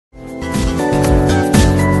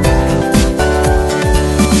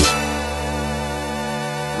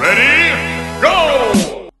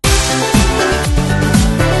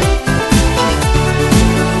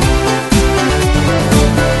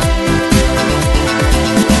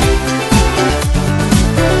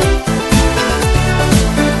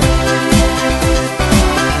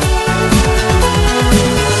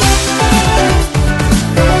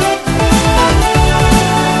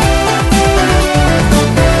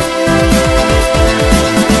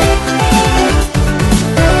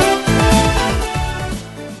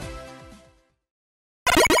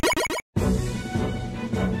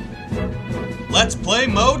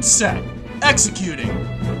Round set. Executing.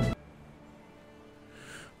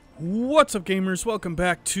 What's up, gamers? Welcome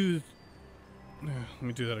back to... let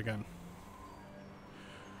me do that again.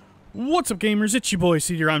 What's up, gamers? It's your boy,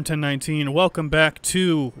 cdrom1019. Welcome back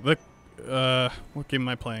to the... what game am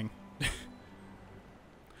I playing?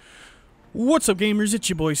 What's up, gamers? It's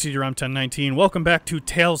your boy, cdrom1019. Welcome back to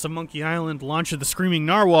Tales of Monkey Island, Launch of the Screaming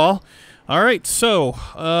Narwhal. Alright,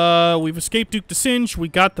 so, we've escaped DeSinge. We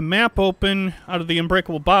got the map open out of the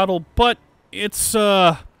unbreakable bottle, but it's blank.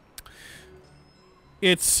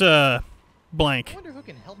 I wonder who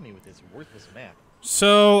can help me with this worthless map.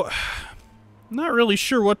 So, not really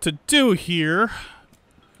sure what to do here.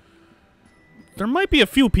 There might be a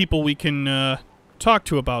few people we can talk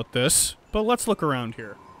to about this, but let's look around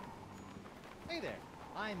here. Hey there,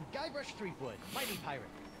 I'm Guybrush Threepwood, mighty pirate.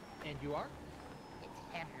 And you are? It's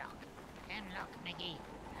Hemlock McGee.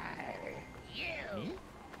 You Me?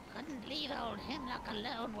 couldn't leave old Hemlock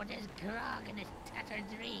alone with his grog and his tattered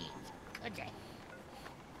dreams, could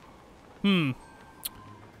you?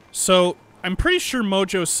 So, I'm pretty sure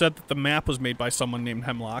Mojo said that the map was made by someone named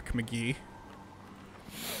Hemlock McGee.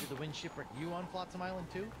 Did the wind shipwreck you on Flotsam Island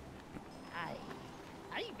too?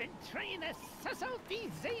 I've been trying to suss out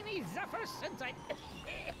these zany zuffers since I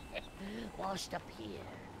washed up here.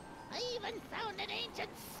 I even found an ancient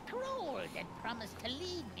scroll that promised to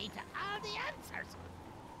lead me to all the answers.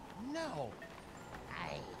 No.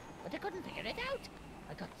 But I couldn't figure it out.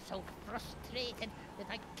 I got so frustrated that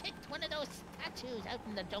I kicked one of those statues out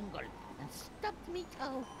in the jungle and stubbed me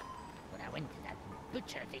toe. When I went to that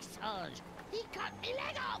butcher DeSinge, he cut me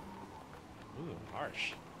leg off. Ooh,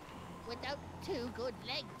 harsh. Without two good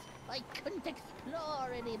legs, I couldn't explore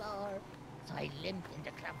anymore. So I limped into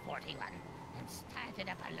Club 41 and started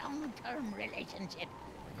up a long-term relationship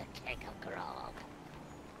with a keg of grog.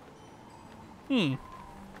 Can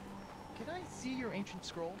I see your ancient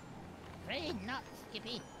scroll? Afraid not,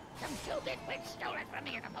 Skippy. Some two-bit witch stole it from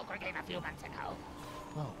me in a poker game a few months ago.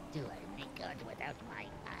 Won't do any good without my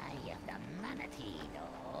Eye of the Manatee,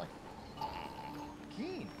 though.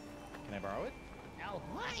 Keen. Can I borrow it? Now,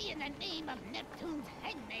 why in the name of Neptune's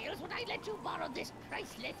hangnails would I let you borrow this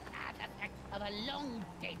priceless artifact of a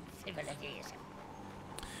long-dead civilization?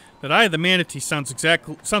 That Eye of the Manatee sounds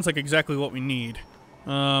like exactly what we need.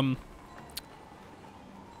 I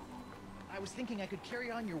was thinking I could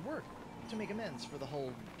carry on your work to make amends for the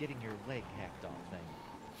whole getting your leg hacked off thing.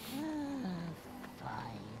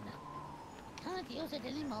 Fine. Can't use it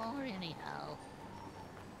anymore, anyhow.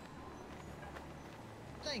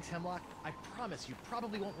 Thanks, Hemlock. I promise you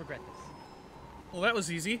probably won't regret this. Well, that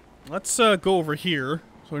was easy. Let's go over here,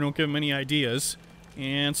 so we don't give him any ideas,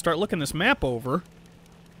 and start looking this map over.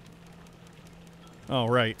 Oh,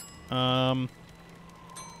 right.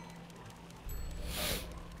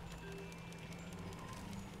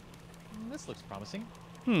 This looks promising.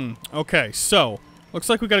 Okay, so, looks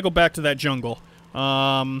like we gotta go back to that jungle.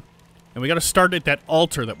 And we gotta start at that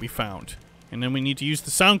altar that we found. And then we need to use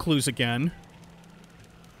the sound clues again.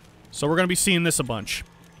 So we're gonna be seeing this a bunch.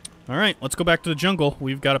 Alright, let's go back to the jungle.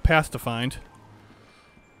 We've got a path to find.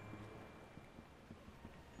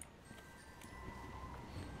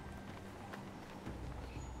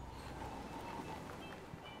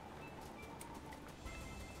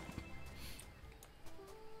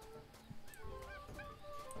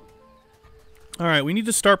 Alright, we need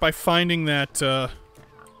to start by finding that,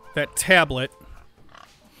 that tablet.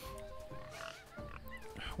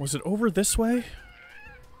 Was it over this way?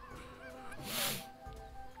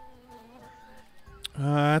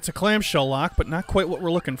 It's a clamshell lock, but not quite what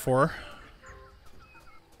we're looking for.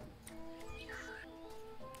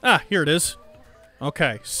 Ah, here it is.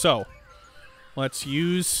 Okay, so let's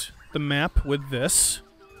use the map with this.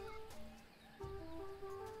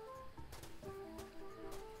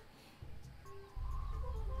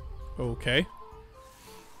 Okay.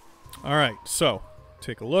 Alright, so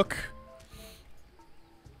take a look.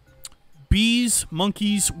 Bees,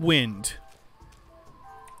 monkeys, wind.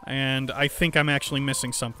 And I think I'm actually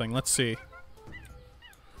missing something. Let's see.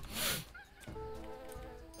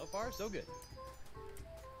 So far, so good.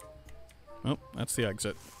 Oh, that's the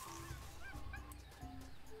exit.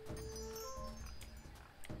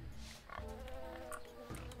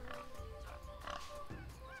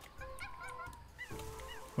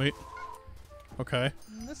 Wait. Okay.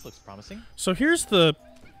 This looks promising. So here's the...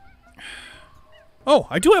 Oh,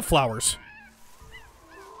 I do have flowers.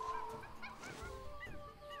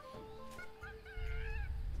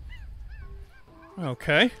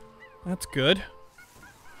 Okay, that's good.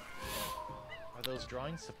 Are those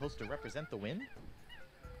drawings supposed to represent the wind?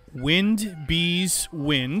 Wind, bees,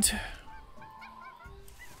 wind.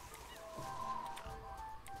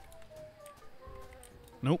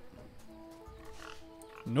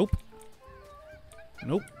 Nope.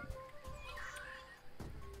 Nope.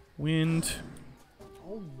 Wind.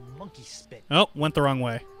 Oh, monkey spit. Oh, went the wrong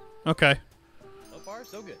way. Okay. So far,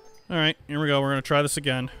 so good. Alright, here we go. We're gonna try this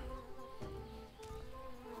again.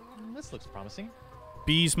 This looks promising.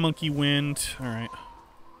 Bees, monkey, wind. Alright.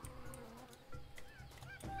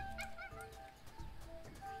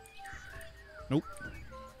 Nope.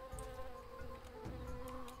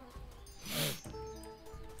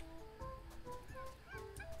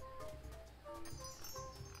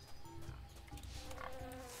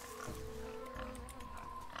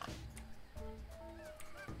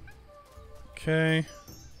 Okay.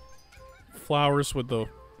 Flowers with the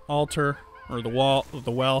altar, or the wall,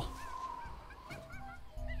 the well.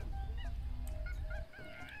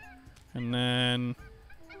 And then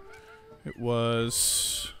it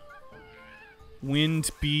was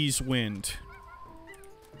wind, bees, wind.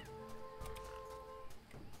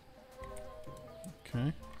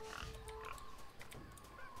 Okay.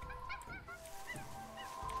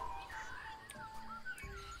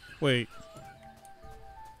 Wait.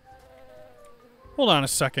 Hold on a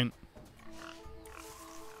second.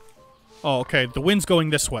 Oh, okay. The wind's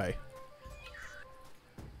going this way.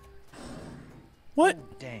 What?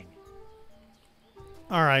 Oh, dang.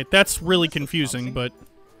 Alright, that's really confusing, but...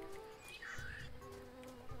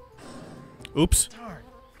 Oops. Darn.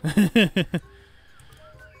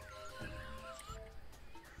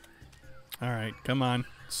 Alright, come on.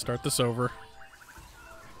 Start this over.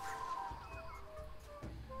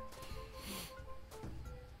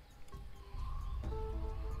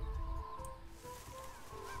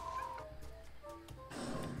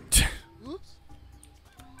 Oops.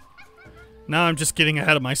 Now I'm just getting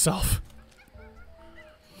ahead of myself.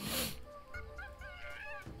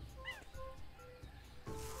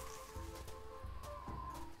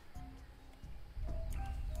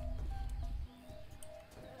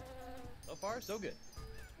 So far, so good.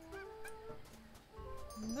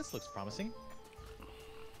 This looks promising.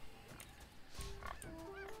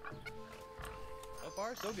 So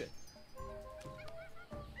far, so good.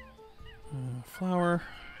 Flower.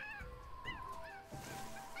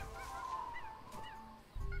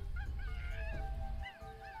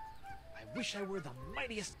 I wish I were the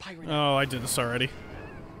mightiest pirate. Oh, I did this already.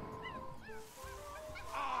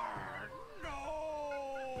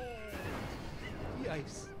 No!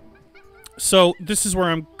 Yikes. So, this is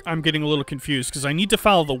where I'm getting a little confused, because I need to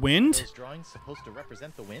follow the wind, Those drawings supposed to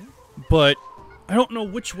represent the wind? but I don't know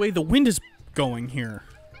which way the wind is going here.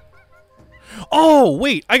 Oh,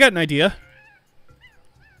 wait, I got an idea.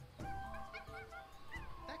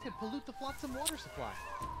 That could pollute the flotsam water supply.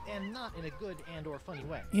 And not in a good and or funny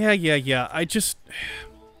way. Yeah, I just...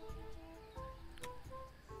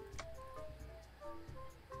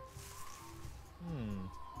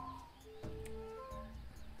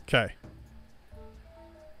 Okay.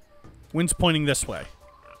 Wind's pointing this way.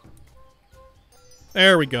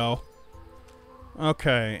 There we go.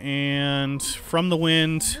 Okay, and from the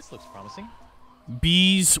wind, This looks promising.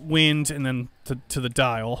 bees, wind, and then to the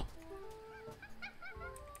dial.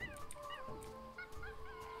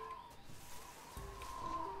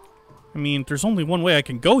 I mean, there's only one way I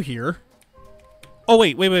can go here. Oh,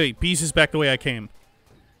 wait. Bees is back the way I came.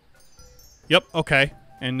 Yep, okay.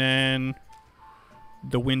 And then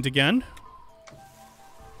the wind again.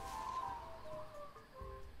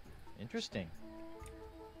 Interesting.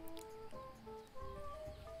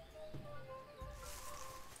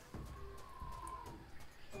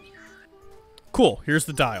 Cool, here's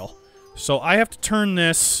the dial. So I have to turn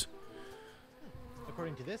this...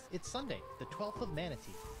 According to this, it's Sunday, the 12th of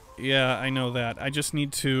Manatee. Yeah, I know that. I just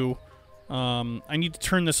need to... I need to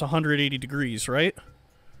turn this 180 degrees, right?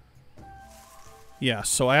 Yeah,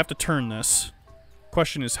 so I have to turn this.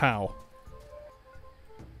 Question is how?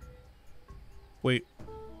 Wait.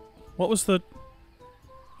 What was the...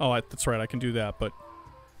 Oh, that's right, I can do that, but...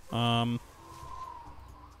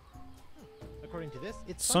 According to this,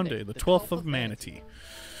 it's Sunday, the 12th of Manatee.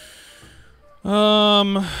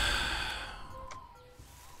 I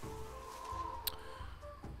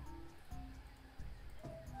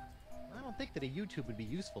don't think that a YouTube would be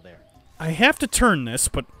useful there. I have to turn this,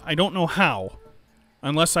 but I don't know how.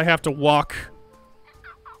 Unless I have to walk...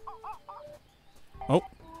 Oh.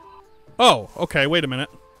 Oh, okay, wait a minute.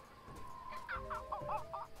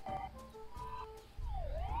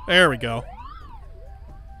 There we go.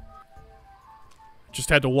 Just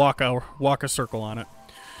had to walk a circle on it.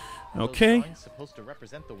 Are Okay. those drawings supposed to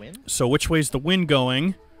represent the wind? So which way's the wind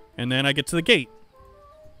going? And then I get to the gate.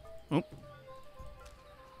 Oh.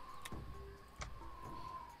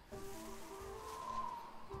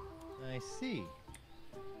 I see.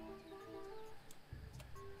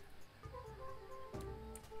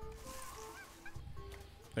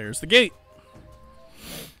 There's the gate.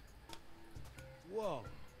 Whoa.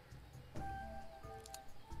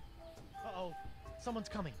 Uh-oh. Someone's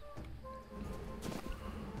coming.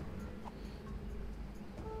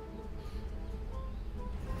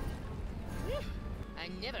 I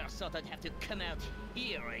never thought I'd have to come out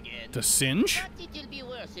here again. DeSinge? But it'll be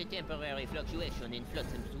worth a temporary fluctuation in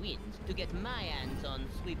Flutham's winds to get my hands on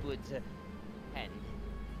Sweetwood's hand.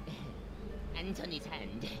 Anthony's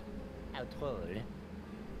hand. Outroll.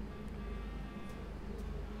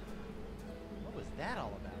 What was that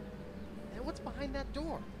all about? And what's behind that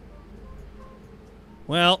door?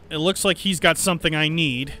 Well, it looks like he's got something I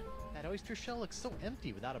need. That oyster shell looks so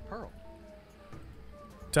empty without a pearl.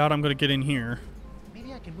 Doubt I'm gonna get in here.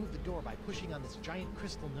 Maybe I can move the door by pushing on this giant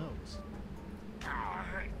crystal nose.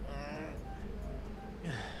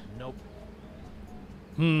 Nope.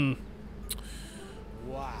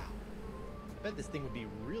 Wow. I bet this thing would be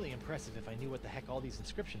really impressive if I knew what the heck all these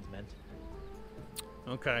inscriptions meant.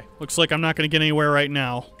 Okay. Looks like I'm not gonna get anywhere right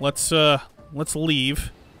now. Let's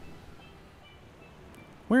leave.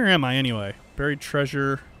 Where am I anyway? Buried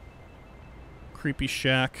treasure. Creepy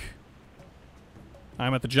shack.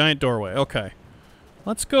 I'm at the giant doorway. Okay.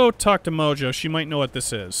 Let's go talk to Mojo. She might know what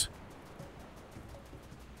this is.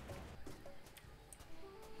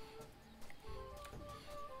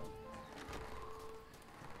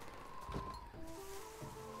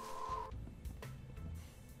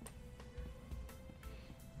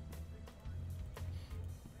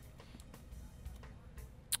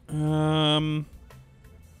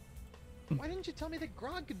 Why didn't you tell me that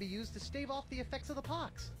grog could be used to stave off the effects of the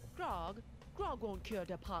pox? Grog? Grog won't cure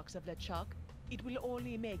the pox of LeChuck. It will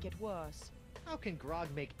only make it worse. How can grog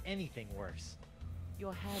make anything worse?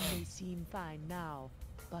 Your hand may seem fine now,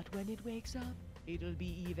 but when it wakes up, it'll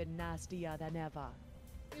be even nastier than ever.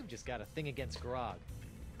 You've just got a thing against grog.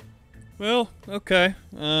 Well, okay.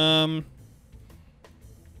 Do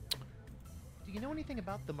you know anything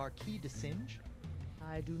about the Marquis DeSinge?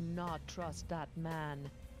 I do not trust that man,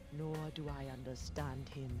 nor do I understand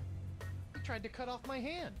him. He tried to cut off my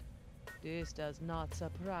hand. This does not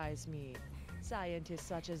surprise me. Scientists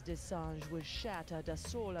such as DeSinge would shatter the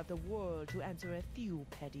soul of the world to answer a few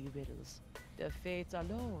petty riddles. The fates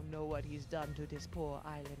alone know what he's done to this poor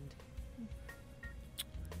island.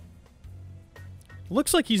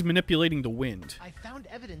 Looks like he's manipulating the wind. I found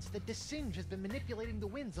evidence that DeSinge has been manipulating the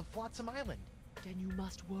winds of Flotsam Island. Then you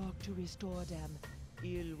must work to restore them.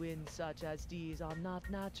 Ill winds such as these are not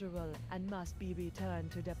natural and must be returned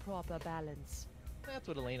to their proper balance. That's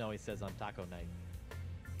what Elaine always says on taco night.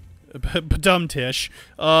 Badum-tish.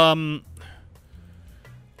 I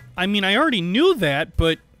mean, I already knew that,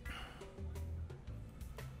 but...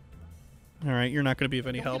 Alright, you're not going to be of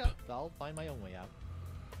any help. I'll find my own way out.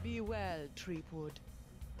 Be well, Treepwood.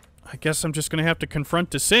 I guess I'm just going to have to confront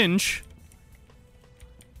DeSinge.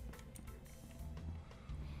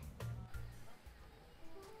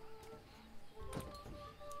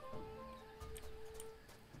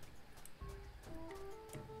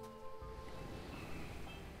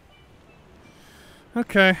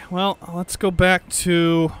 Okay, well, let's go back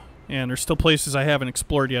to... And there's still places I haven't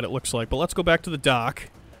explored yet, it looks like. But let's go back to the dock.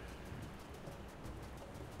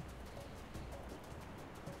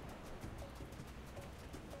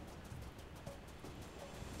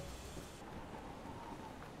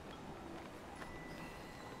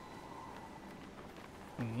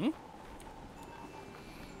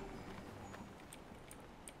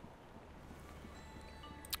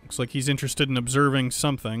 Looks like he's interested in observing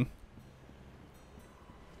something.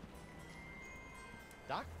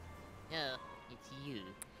 Doc? Oh, it's you.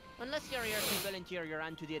 Unless you're here to volunteer your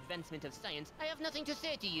hand to the advancement of science, I have nothing to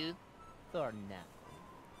say to you. For now.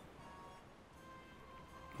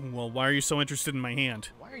 Well, why are you so interested in my hand?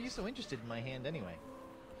 Why are you so interested in my hand anyway?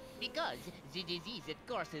 Because the disease that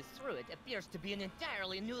courses through it appears to be an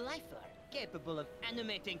entirely new life form, capable of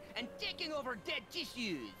animating and taking over dead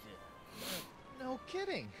tissues. No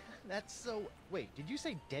kidding. That's so... Wait, did you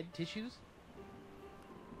say dead tissues?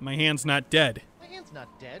 My hand's not dead. My hand's not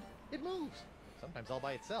dead. It moves. Sometimes all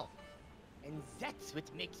by itself. And that's what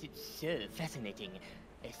makes it so fascinating.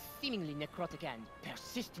 A seemingly necrotic hand,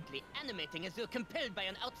 persistently animating as though compelled by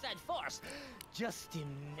an outside force. Just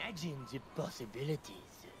imagine the possibilities.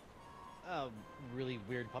 Really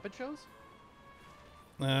weird puppet shows?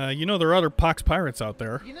 You know there are other pox pirates out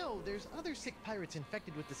there. You know, there's other sick pirates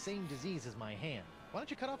infected with the same disease as my hand. Why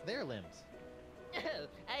don't you cut off their limbs? Oh,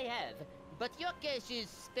 I have. But your case is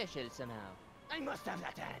special somehow. I must have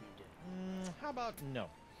that hand. How about no?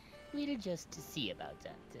 We'll just see about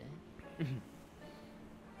that.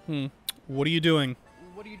 What are you doing?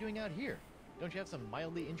 What are you doing out here? Don't you have some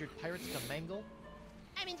mildly injured pirates to mangle?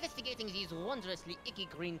 I'm investigating these wondrously icky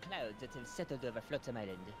green clouds that have settled over Flotsam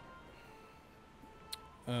Island.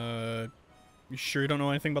 You sure you don't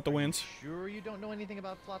know anything about the winds? Sure you don't know anything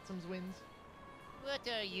about Flotsam's winds? What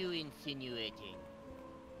are you insinuating?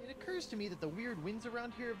 It occurs to me that the weird winds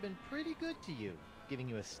around here have been pretty good to you, giving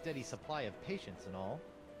you a steady supply of patience and all.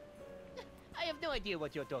 I have no idea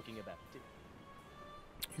what you're talking about.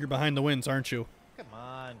 You're behind the winds, aren't you? Come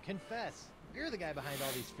on, confess. You're the guy behind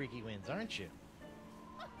all these freaky winds, aren't you?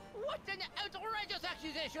 What an outrageous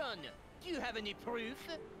accusation! Do you have any proof?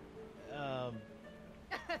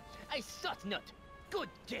 I thought not. Good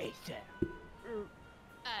day, sir.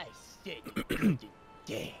 I said good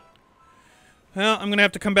day. Well, I'm gonna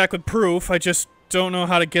have to come back with proof. I just don't know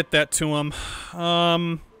how to get that to him.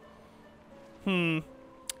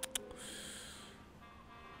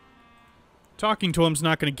 Talking to him's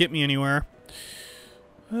not gonna get me anywhere.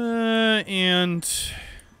 And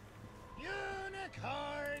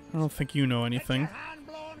I don't think you know anything.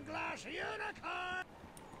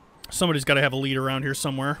 Somebody's got to have a lead around here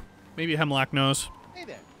somewhere. Maybe Hemlock knows. Hey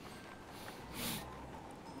there.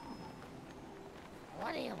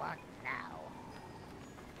 What do you want now?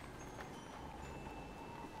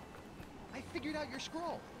 I figured out your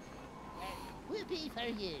scroll. Will be for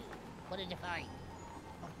you. What did you find?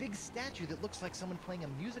 A big statue that looks like someone playing a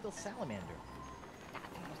musical salamander.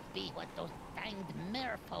 That must be what those danged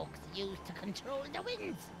merfolks use to control the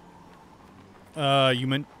winds. You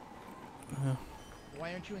meant...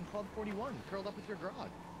 Why aren't you in Club 41, curled up with your grog?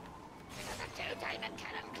 Because the two diamond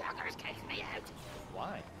cannon cloggers kicked me out.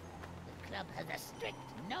 Why? The club has a strict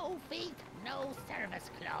no feet, no service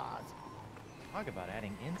clause. Talk about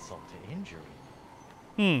adding insult to injury.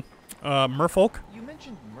 Merfolk? You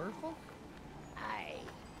mentioned merfolk? Aye,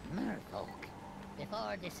 merfolk.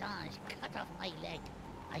 Before DeSinge cut off my leg,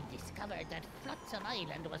 I discovered that Flotsam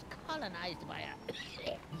Island was colonized by a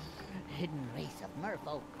hidden race of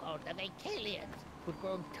merfolk called the Vicalians, who'd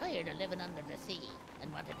grown tired of living under the sea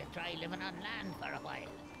and wanted to try living on land for a while.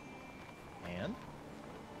 And?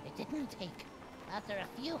 It didn't take. After a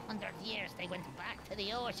few hundred years, they went back to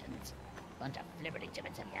the oceans. Bunch of flibberty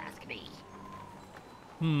gibbets, if you ask me.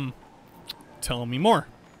 Tell me more.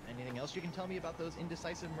 Anything else you can tell me about those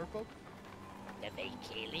indecisive merfolk? The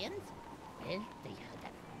Vicalians? Well, they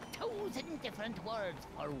had 1,000 different words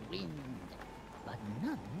for wind, but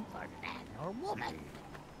none for man or woman.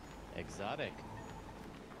 Exotic.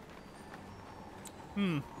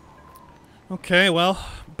 Okay, well,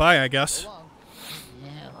 bye, I guess. So long.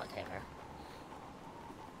 Yeah, whatever.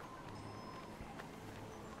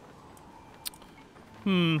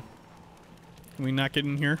 Can we not get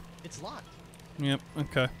in here? It's locked. Yep,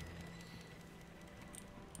 okay.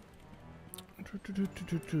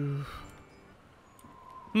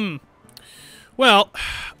 Well,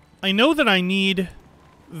 I know that I need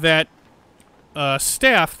that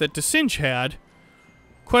staff that DeSinge had.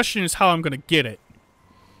 Question is how I'm going to get it.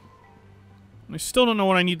 I still don't know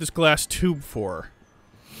what I need this glass tube for.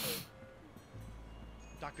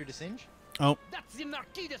 Dr. DeSinge? Oh. That's the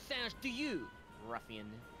Marquis de Singe to you, ruffian.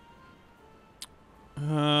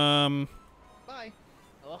 Bye.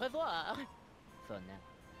 Au revoir. For now.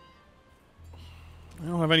 I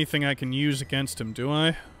don't have anything I can use against him, do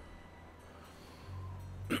I?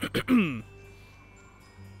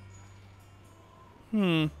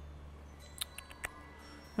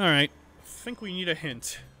 Alright. I think we need a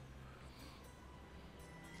hint.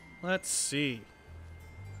 Let's see.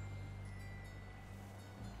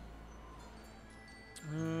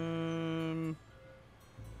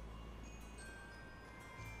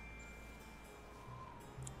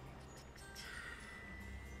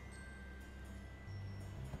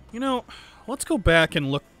 You know, let's go back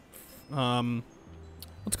and look.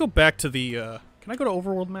 Let's go back to the. Can I go to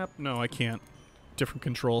Overworld map? No, I can't. Different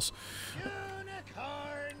controls.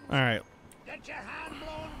 All right. Get your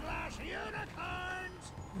hand-blown glass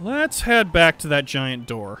unicorns! Let's head back to that giant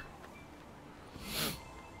door.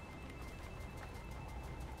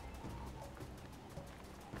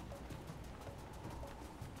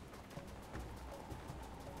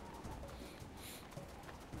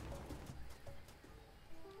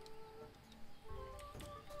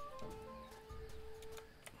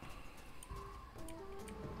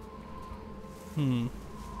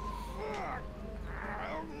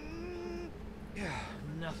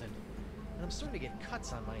 Nothing. And I'm starting to get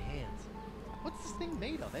cuts on my hands. What's this thing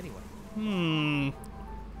made of, anyway?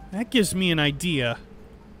 That gives me an idea.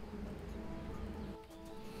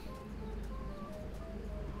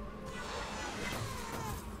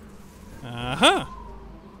 Uh-huh.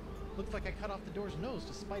 Looks like I cut off the door's nose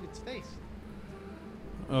to spite its face.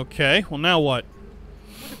 Okay, well now what?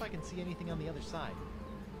 I wonder if I can see anything on the other side.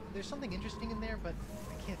 There's something interesting in there, but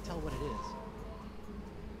I can't tell what it is.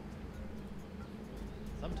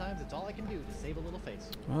 Sometimes it's all I can do to save a little face.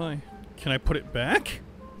 Well, can I put it back?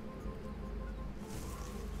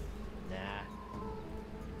 Nah.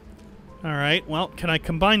 Alright, well, can I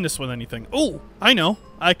combine this with anything? Oh, I know.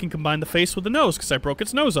 I can combine the face with the nose because I broke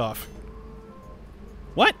its nose off.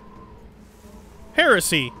 What?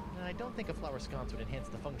 Heresy. I don't think a flower sconce would enhance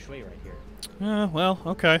the feng shui right here. Well,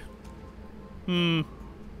 okay. I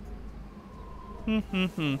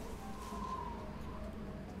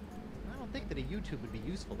don't think that a YouTube would be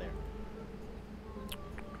useful there.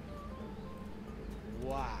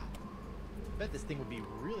 Wow. Bet this thing would be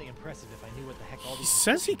really impressive if I knew what the heck all these... He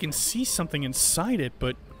says he can see something inside it,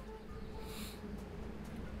 but...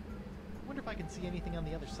 I wonder if I can see anything on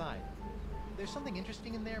the other side. There's something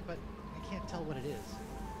interesting in there, but I can't tell what it is.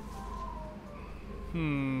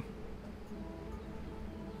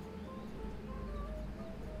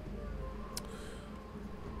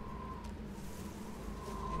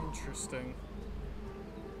 Interesting.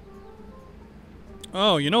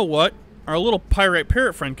 Oh, you know what? Our little pirate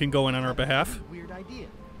parrot friend can go in on our behalf. Weird idea.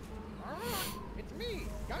 It's me,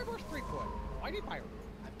 Guybrush Threepwood, Whitey Pirate.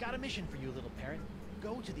 I've got a mission for you, little parrot.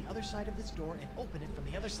 Go to the other side of this door and open it from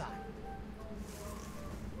the other side.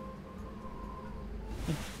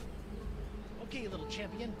 Okay, little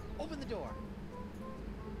champion, open the door.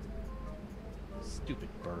 Stupid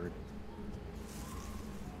bird.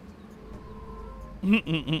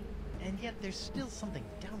 And yet there's still something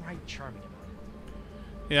downright charming about it.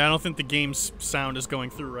 Yeah, I don't think the game's sound is going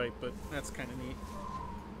through right, but that's kind of neat.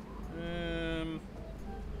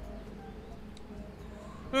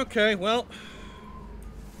 Okay, well.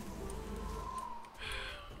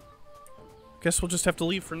 Guess we'll just have to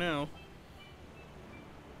leave for now.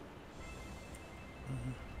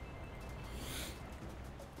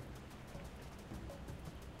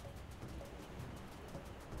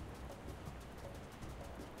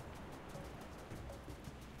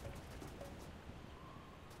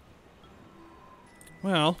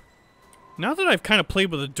 Well, now that I've kind of played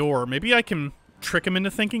with the door, maybe I can trick him into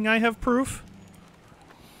thinking I have proof?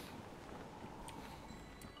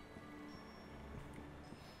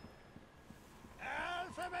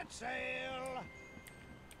 Alphabet sale.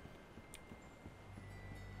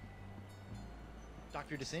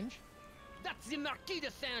 Dr. DeSinge? That's the Marquis de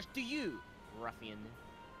Singe to you, ruffian.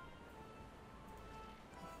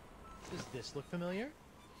 Does this look familiar?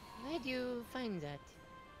 Where do you find that?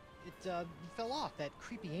 It fell off that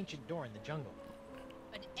creepy ancient door in the jungle.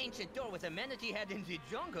 An ancient door with a manatee head in the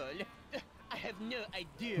jungle? I have no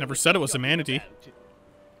idea. Never what said it you're was a talking manatee. about.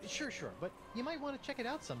 Sure, but you might want to check it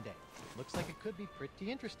out someday. Looks like it could be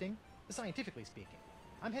pretty interesting, scientifically speaking.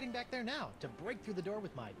 I'm heading back there now to break through the door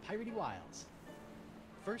with my piratey wiles.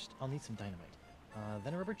 First, I'll need some dynamite.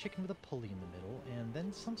 Then a rubber chicken with a pulley in the middle, and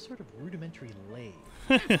then some sort of rudimentary lathe.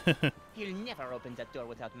 He'll never open that door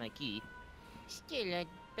without my key. Still, I'd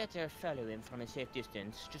better follow him from a safe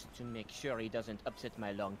distance, just to make sure he doesn't upset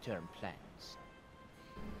my long-term plans.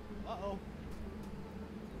 Uh-oh.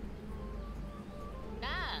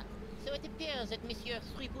 Ah, so it appears that Monsieur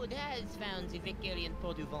Threepwood has found the Vicarian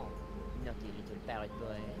Port du Vent. Naughty little parrot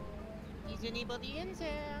boy. Is anybody in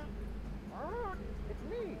there? It's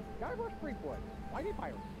me, Guybrush Threepwood, Whitey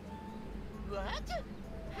Pirate. What?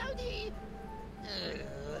 How'd he...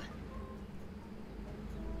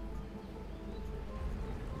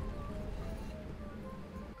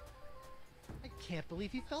 I can't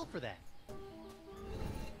believe he fell for that.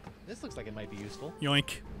 This looks like it might be useful.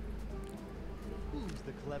 Yoink. Who's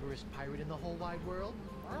the cleverest pirate in the whole wide world?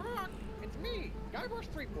 It's me, Guybrush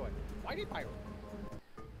Threepwood, Whitey Pirate.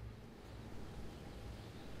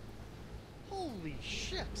 Holy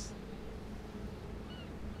ships!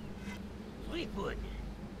 Threepwood!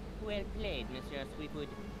 Well played, Monsieur Threepwood.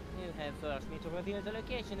 You have forced me to reveal the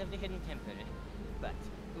location of the hidden temple. But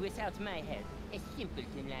without my help, a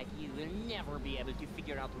simpleton like you will never be able to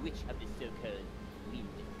figure out which of the so-called wind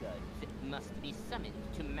gods must be summoned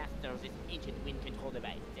to master this ancient wind control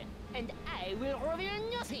device. And I will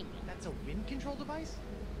reveal nothing! That's a wind control device?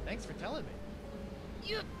 Thanks for telling me.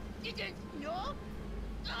 You didn't know?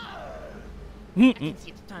 I can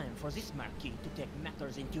see it's time for this Marquis to take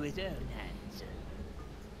matters into his own hands.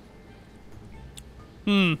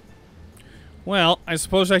 Well, I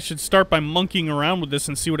suppose I should start by monkeying around with this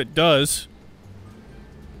and see what it does.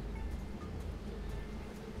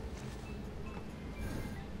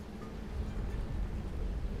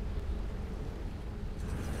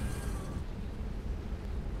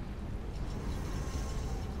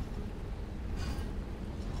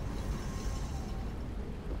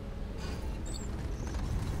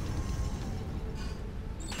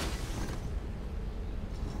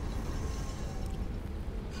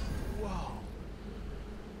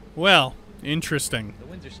 Well, interesting. The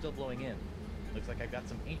winds are still blowing in. Looks like I've got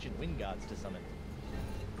some ancient wind gods to summon.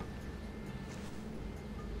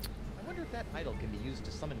 I wonder if that idol can be used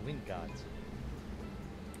to summon wind gods.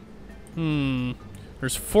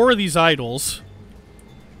 There's 4 of these idols.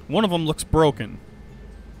 One of them looks broken.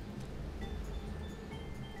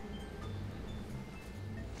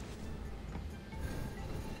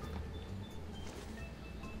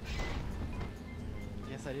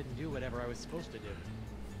 Guess I didn't do whatever I was supposed to do.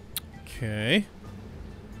 Okay.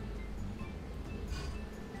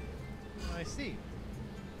 I see.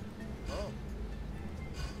 Oh.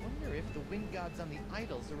 Wonder if the wind gods on the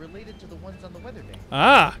idols are related to the ones on the weather vane.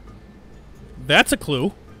 Ah! That's a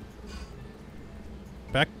clue.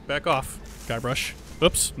 Back off, Guybrush.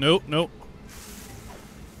 Oops. Nope, nope.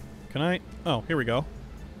 Can I? Oh, here we go.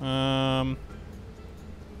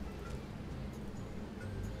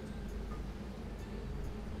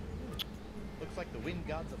 Looks like the wind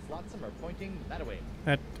gods of Flotsam are pointing that way.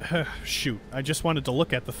 Shoot. I just wanted to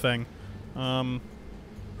look at the thing.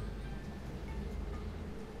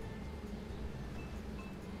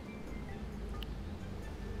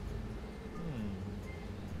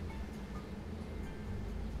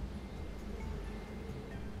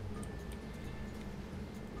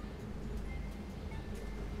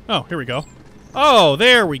 Oh, here we go. Oh,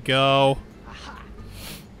 there we go. Aha!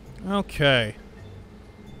 Okay.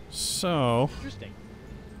 So... Interesting.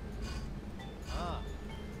 Ah.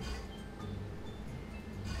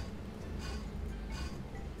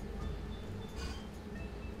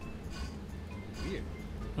 Weird.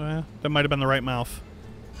 That might have been the right mouth.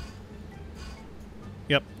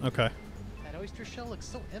 Yep, okay. That oyster shell looks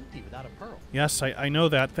so empty without a pearl. Yes, I know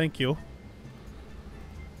that. Thank you.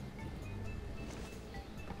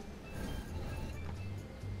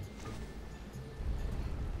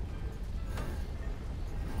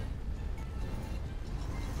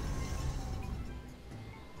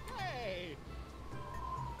 Hey!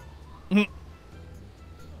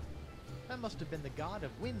 That must have been the god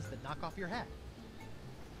of winds that knock off your hat.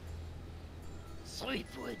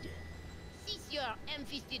 Sweetwood, cease your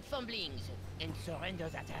ham-fisted fumblings and surrender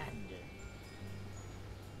that hand.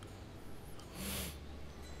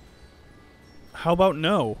 How about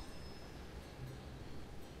no?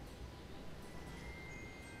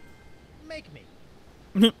 Make me.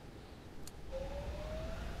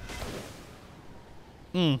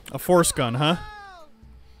 A force gun, huh?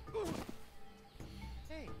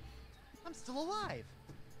 Hey, I'm still alive.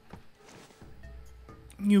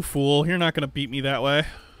 You fool. You're not going to beat me that way.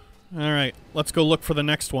 Alright, let's go look for the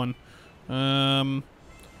next one. Ooh,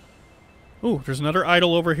 there's another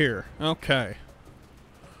idol over here. Okay.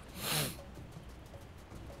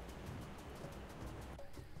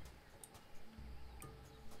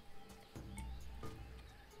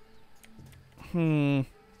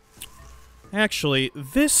 Actually,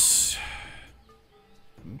 this...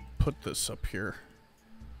 Put this up here.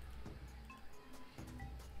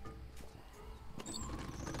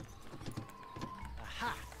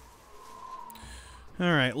 Aha!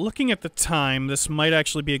 Alright, looking at the time, this might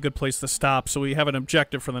actually be a good place to stop, so we have an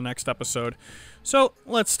objective for the next episode. So,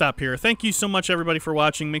 let's stop here. Thank you so much, everybody, for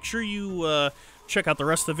watching. Make sure you check out the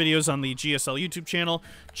rest of the videos on the GSL YouTube channel.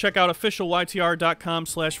 Check out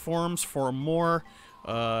officialytr.com/forums for more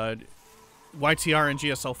YTR and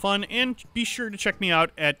GSL fun. And be sure to check me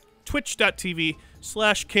out at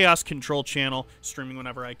twitch.tv/Chaos Control Channel, streaming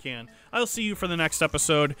whenever I can. I'll see you for the next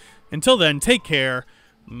episode. Until then, take care.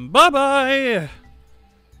 Bye-bye!